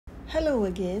Hello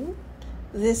again.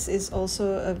 This is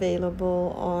also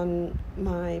available on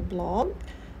my blog.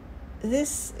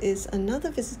 This is another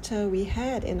visitor we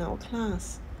had in our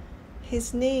class.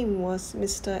 His name was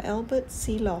Mr. Albert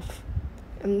Sieloff,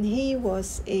 and he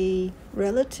was a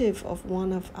relative of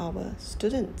one of our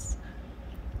students.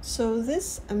 So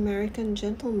this American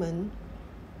gentleman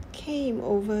came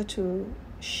over to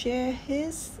share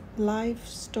his life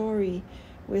story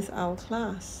with our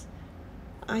class.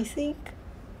 I think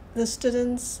the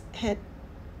students had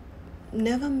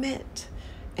never met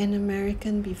an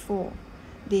American before.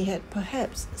 They had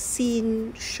perhaps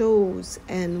seen shows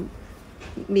and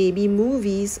maybe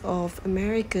movies of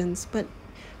Americans, but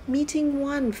meeting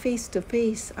one face to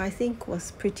face, I think,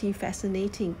 was pretty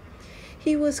fascinating.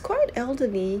 He was quite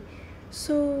elderly,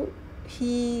 so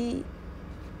he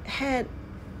had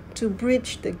to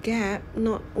bridge the gap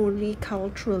not only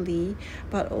culturally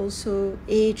but also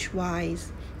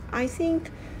age-wise. I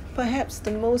think perhaps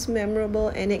the most memorable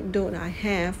anecdote I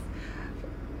have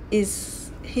is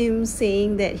him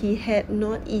saying that he had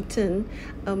not eaten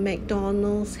a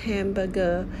McDonald's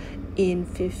hamburger in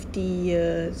 50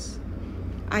 years.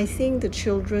 I think the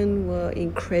children were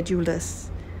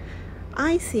incredulous.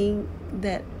 I think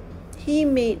that he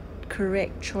made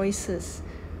correct choices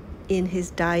in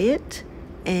his diet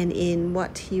and in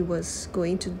what he was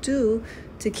going to do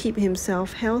to keep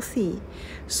himself healthy.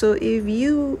 So if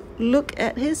you look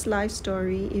at his life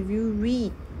story, if you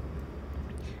read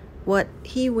what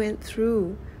he went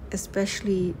through,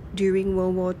 especially during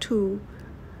World War II,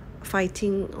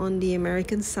 fighting on the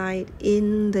American side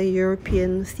in the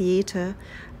European theater,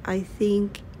 I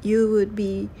think you would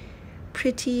be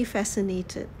pretty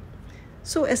fascinated.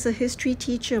 So as a history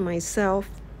teacher myself,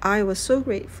 I was so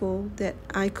grateful that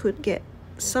I could get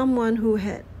someone who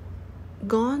had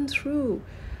gone through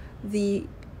the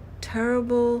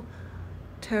terrible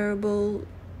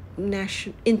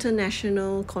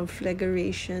international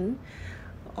conflagration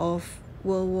of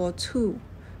World War II,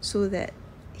 so that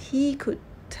he could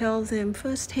tell them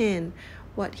firsthand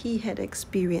what he had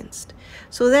experienced.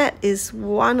 So that is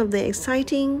one of the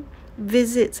exciting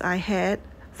visits I had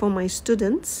for my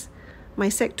students, my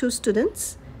Sec 2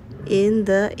 students, in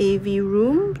the AV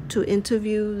room to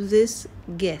interview this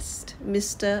guest,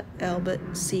 Mr. Albert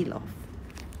Sieloff.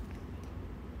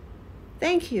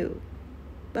 Thank you.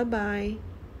 Bye-bye.